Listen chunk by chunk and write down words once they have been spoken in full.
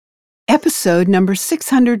Episode number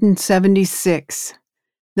 676,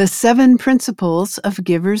 The 7 Principles of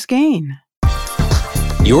Giver's Gain.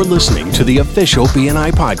 You're listening to the official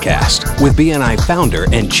BNI podcast with BNI founder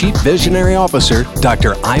and Chief Visionary Officer,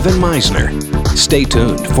 Dr. Ivan Misner. Stay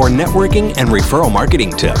tuned for networking and referral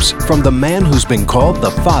marketing tips from the man who's been called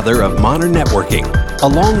the father of modern networking,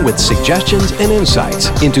 along with suggestions and insights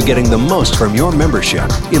into getting the most from your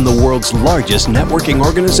membership in the world's largest networking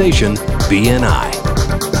organization, BNI.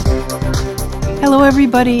 Hello,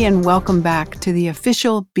 everybody, and welcome back to the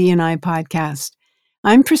official BNI podcast.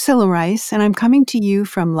 I'm Priscilla Rice, and I'm coming to you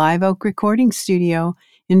from Live Oak Recording Studio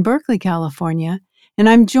in Berkeley, California, and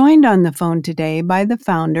I'm joined on the phone today by the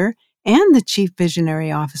founder and the Chief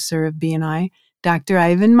Visionary Officer of BNI, Dr.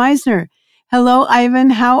 Ivan Misner. Hello, Ivan.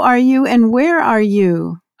 How are you, and where are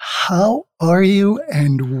you? How are you,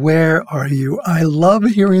 and where are you? I love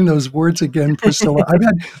hearing those words again, Priscilla. I've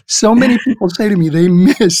had so many people say to me they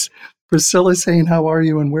miss Priscilla saying, how are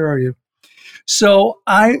you, and where are you? So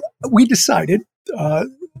I decided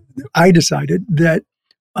that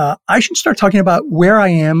I should start talking about where I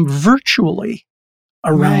am virtually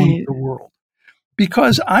around the world,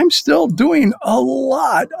 because I'm still doing a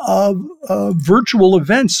lot of virtual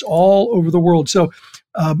events all over the world. So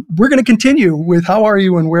we're going to continue with how are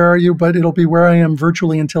you and where are you, but it'll be where I am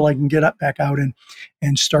virtually until I can get back out and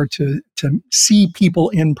start to see people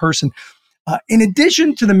in person. In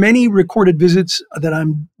addition to the many recorded visits that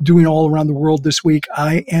I'm doing all around the world this week,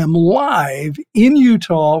 I am live in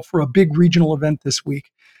Utah for a big regional event this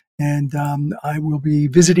week. And I will be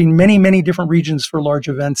visiting many, many different regions for large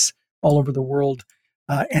events all over the world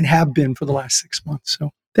and have been for the last 6 months.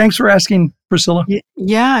 So thanks for asking, Priscilla.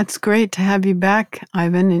 Yeah, it's great to have you back,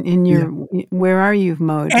 Ivan, in your where are you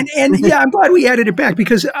mode. And yeah, I'm glad we added it back,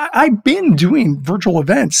 because I've been doing virtual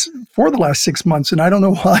events for the last 6 months, and I don't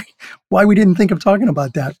know why we didn't think of talking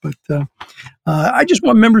about that. But I just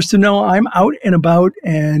want members to know I'm out and about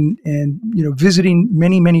and visiting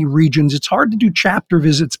many, many regions. It's hard to do chapter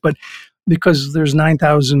visits, but because there's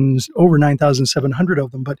over 9,700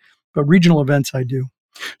 of them, but regional events I do.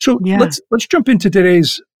 So let's jump into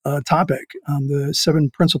today's topic on the 7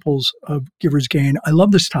 principles of Giver's Gain. I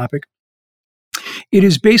love this topic. It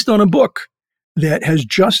is based on a book that has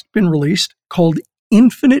just been released called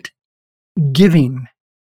Infinite Giving.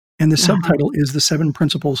 And the subtitle is The 7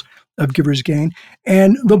 Principles of Giver's Gain.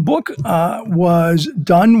 And the book was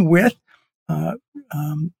done with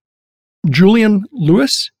Julian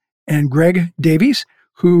Lewis and Greg Davies,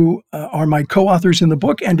 who are my co-authors in the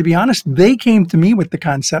book. And to be honest, they came to me with the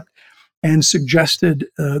concept and suggested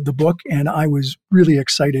the book, and I was really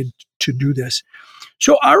excited to do this.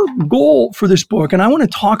 So our goal for this book, and I want to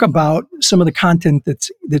talk about some of the content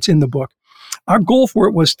that's in the book. Our goal for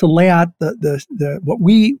it was to lay out the what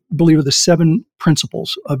we believe are the 7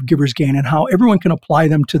 principles of Giver's Gain and how everyone can apply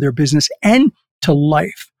them to their business and to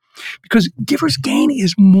life. Because Giver's Gain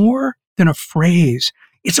is more than a phrase.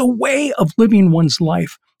 It's a way of living one's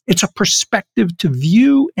life. It's a perspective to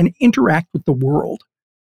view and interact with the world.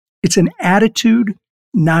 It's an attitude,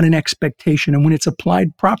 not an expectation. And when it's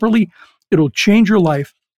applied properly, it'll change your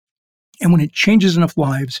life. And when it changes enough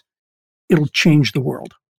lives, it'll change the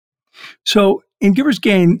world. So in Giver's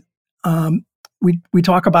Gain, we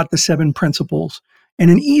talk about the 7 principles.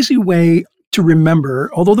 And an easy way to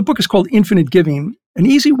remember, although the book is called Infinite Giving, an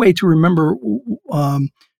easy way to remember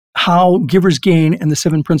how Giver's Gain and the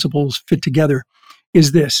 7 principles fit together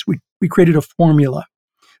is this. We created a formula.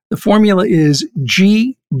 The formula is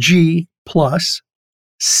GG plus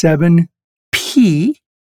 7P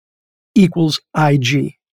equals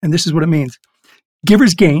IG. And this is what it means.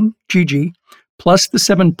 Giver's Gain, GG, plus the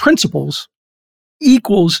 7 principles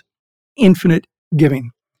equals infinite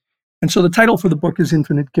giving. And so the title for the book is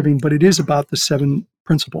Infinite Giving, but it is about the 7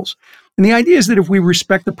 principles. And the idea is that if we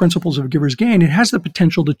respect the principles of Giver's Gain, it has the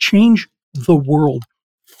potential to change the world.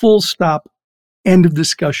 Full stop, end of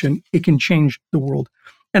discussion. It can change the world.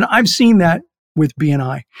 And I've seen that with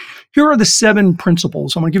BNI. Here are the 7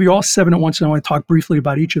 principles. I'm going to give you all 7 at once, and I want to talk briefly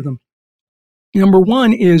about each of them. Number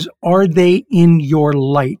 1 is, are they in your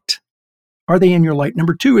light? Are they in your light?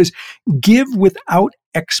 Number 2 is, give without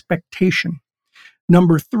expectation.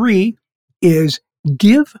 Number 3 is,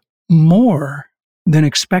 give more than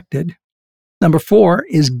expected. Number 4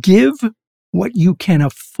 is, give what you can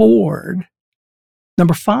afford.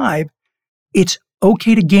 Number 5, it's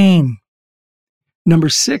okay to gain. Number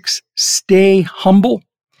 6, stay humble.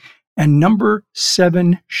 And number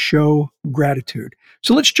 7, show gratitude.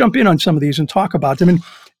 So let's jump in on some of these and talk about them.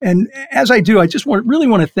 And as I do, I just really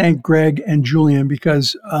want to thank Greg and Julian,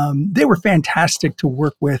 because they were fantastic to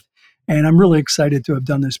work with. And I'm really excited to have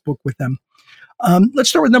done this book with them. Let's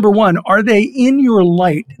start with number one. Are they in your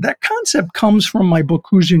light? That concept comes from my book,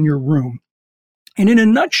 Who's in Your Room? And in a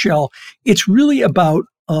nutshell, it's really about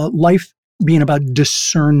life being about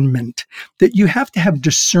discernment, that you have to have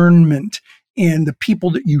discernment in the people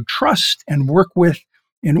that you trust and work with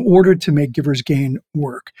in order to make Giver's Gain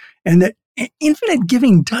work. And that infinite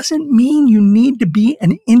giving doesn't mean you need to be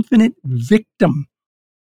an infinite victim.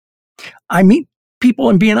 I meet people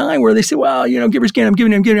in BNI where they say, well, Giver's Gain, I'm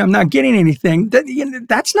giving, I'm not getting anything.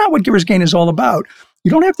 That's not what Giver's Gain is all about.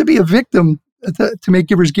 You don't have to be a victim to make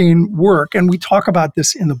Giver's Gain work. And we talk about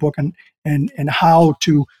this in the book and how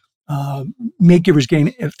to make Giver's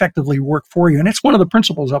Gain effectively work for you. And it's one of the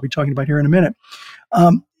principles I'll be talking about here in a minute.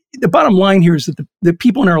 The bottom line here is that the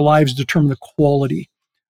people in our lives determine the quality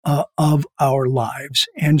of our lives.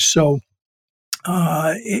 And so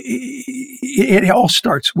it all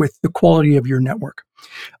starts with the quality of your network.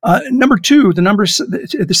 Number two,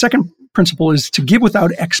 the second principle is to give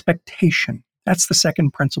without expectation. That's the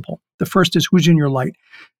second principle. The first is who's in your light.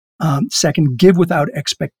 Second, give without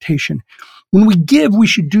expectation. When we give, we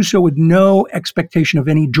should do so with no expectation of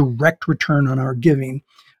any direct return on our giving.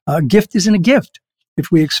 A gift isn't a gift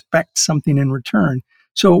if we expect something in return.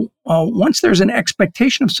 So once there's an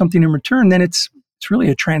expectation of something in return, then it's really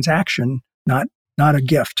a transaction, not a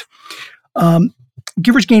gift.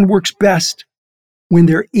 Giver's Gain works best when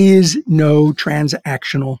there is no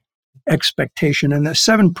transactional expectation. And the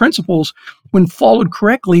 7 principles, when followed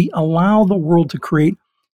correctly, allow the world to create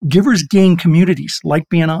Giver's Gain communities like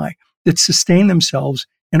BNI that sustain themselves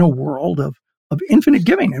in a world of infinite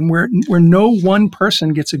giving and where no one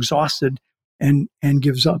person gets exhausted and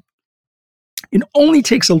gives up. It only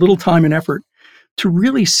takes a little time and effort to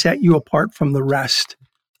really set you apart from the rest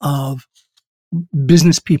of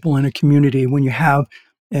business people in a community when you have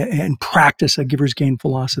and practice a Giver's Gain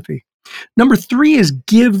philosophy. Number 3 is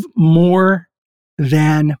give more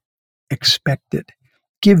than expected.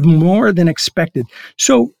 Give more than expected.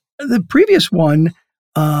 So the previous one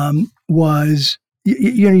was,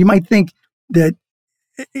 you might think that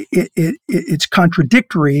it's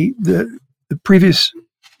contradictory, the previous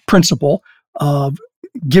principle of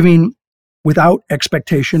giving without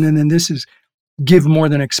expectation, and then this is give more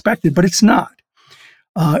than expected, but it's not.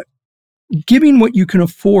 Giving what you can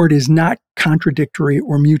afford is not contradictory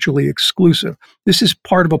or mutually exclusive. This is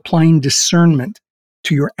part of applying discernment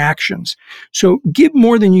to your actions. So give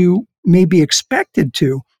more than you may be expected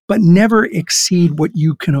to, but never exceed what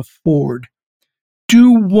you can afford.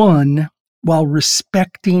 Do one while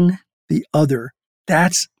respecting the other.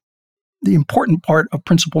 That's the important part of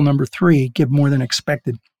principle number 3, give more than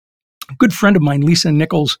expected. A good friend of mine, Lisa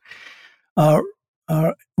Nichols,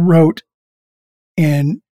 wrote,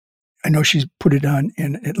 and I know she's put it on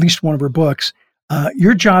in at least one of her books,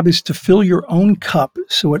 your job is to fill your own cup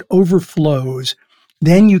so it overflows.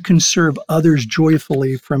 Then you can serve others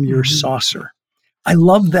joyfully from your saucer. I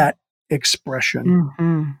love that expression.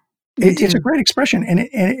 Mm-hmm. It's a great expression. And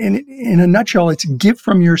in a nutshell, it's give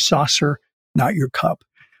from your saucer, not your cup.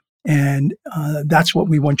 And that's what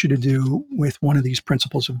we want you to do with one of these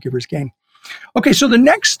principles of Giver's Gain. Okay, so the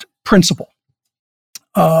next principle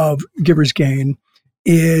of Giver's Gain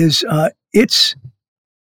is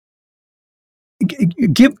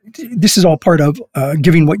this is all part of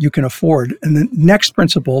giving what you can afford. And the next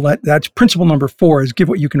principle, that's principle number 4, is give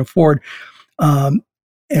what you can afford. And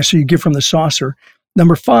so you give from the saucer.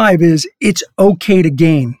 Number 5 is it's okay to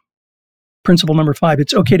gain. Principle number 5,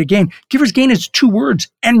 it's okay to gain. Giver's Gain is 2 words,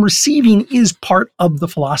 and receiving is part of the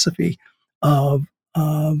philosophy of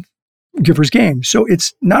Giver's Gain. So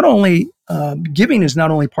it's not only, giving is not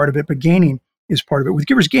only part of it, but gaining is part of it. With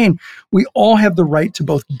Giver's Gain, we all have the right to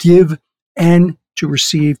both give and to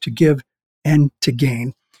receive, to give and to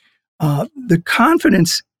gain. The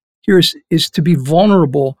confidence here is to be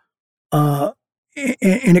vulnerable,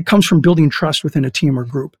 and it comes from building trust within a team or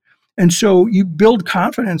group. And so you build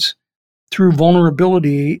confidence through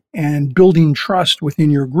vulnerability and building trust within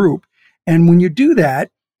your group. And when you do that,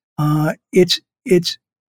 it's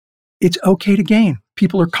okay to gain.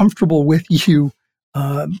 People are comfortable with you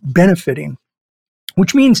benefiting,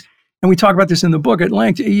 which means, and we talk about this in the book at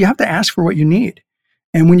length, you have to ask for what you need.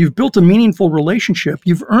 And when you've built a meaningful relationship,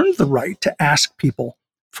 you've earned the right to ask people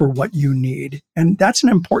for what you need. And that's an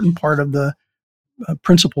important part of the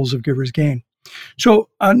principles of Giver's Gain. So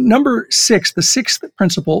number 6, the 6th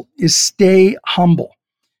principle is stay humble.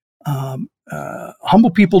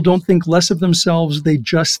 Humble people don't think less of themselves. They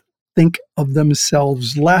just think of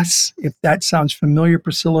themselves less. If that sounds familiar,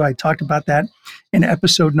 Priscilla, I talked about that in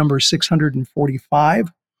episode number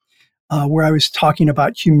 645, where I was talking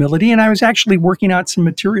about humility. And I was actually working out some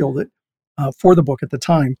material that for the book at the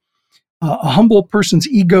time. A humble person's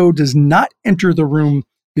ego does not enter the room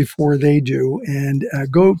before they do. And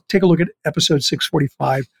go take a look at episode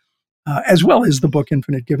 645, as well as the book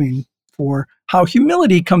Infinite Giving, for how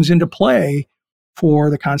humility comes into play for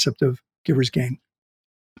the concept of giver's gain.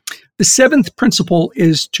 The seventh principle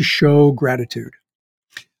is to show gratitude.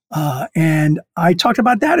 And I talked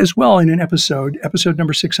about that as well in an episode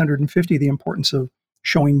number 650, the importance of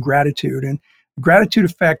showing gratitude. And gratitude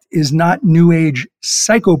effect is not new age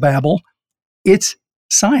psychobabble, it's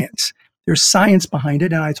science. There's science behind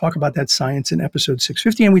it, and I talk about that science in episode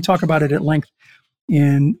 650, and we talk about it at length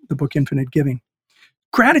in the book Infinite Giving.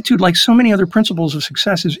 Gratitude, like so many other principles of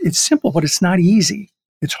success, it's simple, but it's not easy.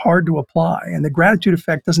 It's hard to apply, and the gratitude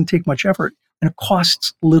effect doesn't take much effort, and it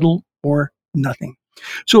costs little or nothing.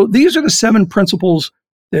 So these are the 7 principles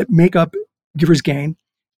that make up giver's gain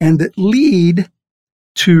and that lead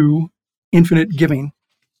to infinite giving.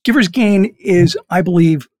 Giver's gain is, I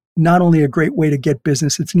believe, not only a great way to get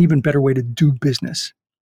business, it's an even better way to do business.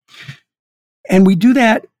 And we do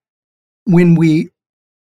that when we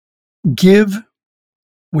give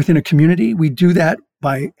within a community. We do that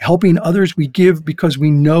by helping others. We give because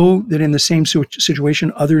we know that in the same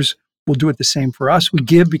situation, others will do it the same for us. We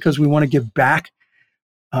give because we want to give back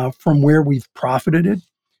from where we've profited it.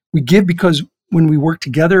 We give because when we work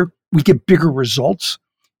together, we get bigger results.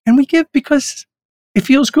 And we give because it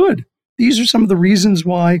feels good. These are some of the reasons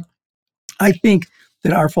why I think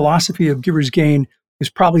that our philosophy of giver's gain is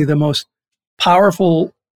probably the most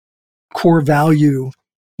powerful core value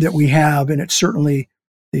that we have. And it's certainly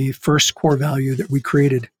the first core value that we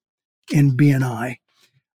created in BNI.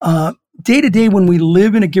 Day to day, when we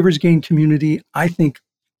live in a giver's gain community, I think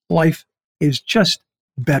life is just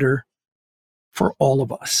better for all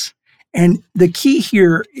of us. And the key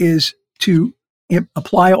here is to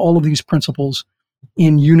apply all of these principles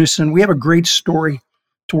in unison. We have a great story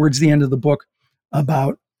towards the end of the book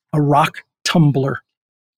about a rock tumbler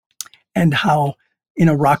and how in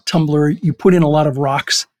a rock tumbler, you put in a lot of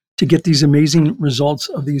rocks to get these amazing results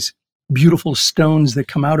of these beautiful stones that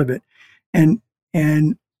come out of it. And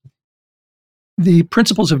the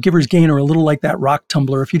principles of giver's gain are a little like that rock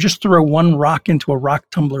tumbler. If you just throw one rock into a rock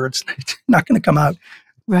tumbler, it's not going to come out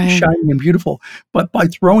shiny and beautiful. But by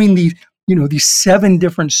throwing these 7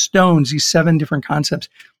 different stones, these 7 different concepts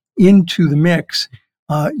into the mix,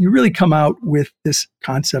 you really come out with this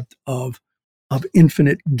concept of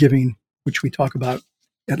infinite giving, which we talk about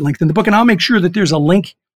at length in the book. And I'll make sure that there's a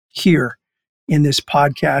link here in this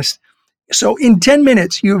podcast. So in 10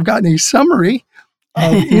 minutes, you've gotten a summary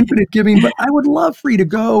of infinite giving, but I would love for you to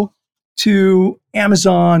go to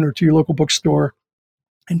Amazon or to your local bookstore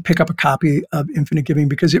and pick up a copy of Infinite Giving,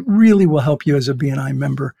 because it really will help you as a BNI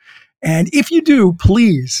member. And if you do,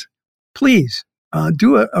 please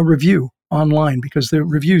do a review online, because the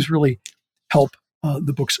reviews really help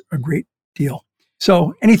the books a great deal.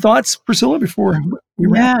 So any thoughts, Priscilla, before we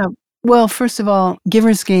wrap? Yeah. Well, first of all,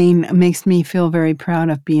 giver's gain makes me feel very proud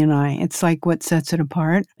of BNI. It's like what sets it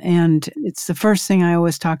apart. And it's the first thing I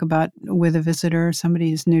always talk about with a visitor or somebody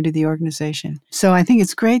who's new to the organization. So I think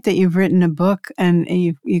it's great that you've written a book and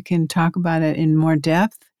you can talk about it in more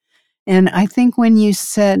depth. And I think when you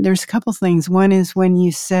said, there's a couple things. One is when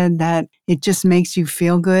you said that it just makes you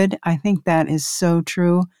feel good. I think that is so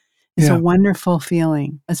true. It's a wonderful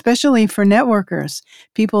feeling, especially for networkers,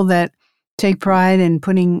 people that take pride in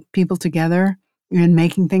putting people together and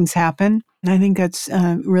making things happen. And I think that's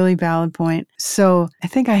a really valid point. So I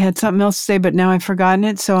think I had something else to say, but now I've forgotten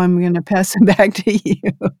it. So I'm going to pass it back to you.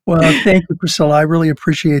 Well, thank you, Priscilla. I really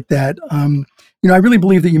appreciate that. I really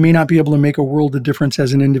believe that you may not be able to make a world of difference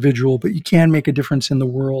as an individual, but you can make a difference in the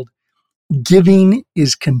world. Giving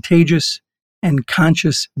is contagious, and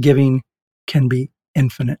conscious giving can be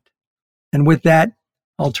infinite. And with that,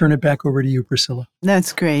 I'll turn it back over to you, Priscilla.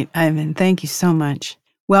 That's great, Ivan. Thank you so much.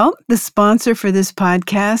 Well, the sponsor for this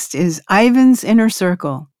podcast is Ivan's Inner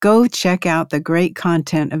Circle. Go check out the great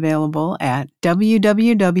content available at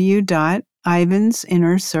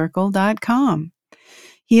www.ivansinnercircle.com.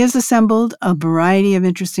 He has assembled a variety of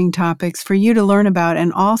interesting topics for you to learn about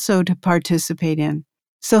and also to participate in.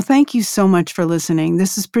 So thank you so much for listening.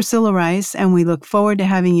 This is Priscilla Rice, and we look forward to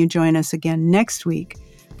having you join us again next week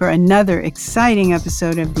for another exciting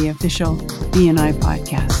episode of the official BNI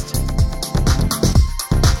podcast.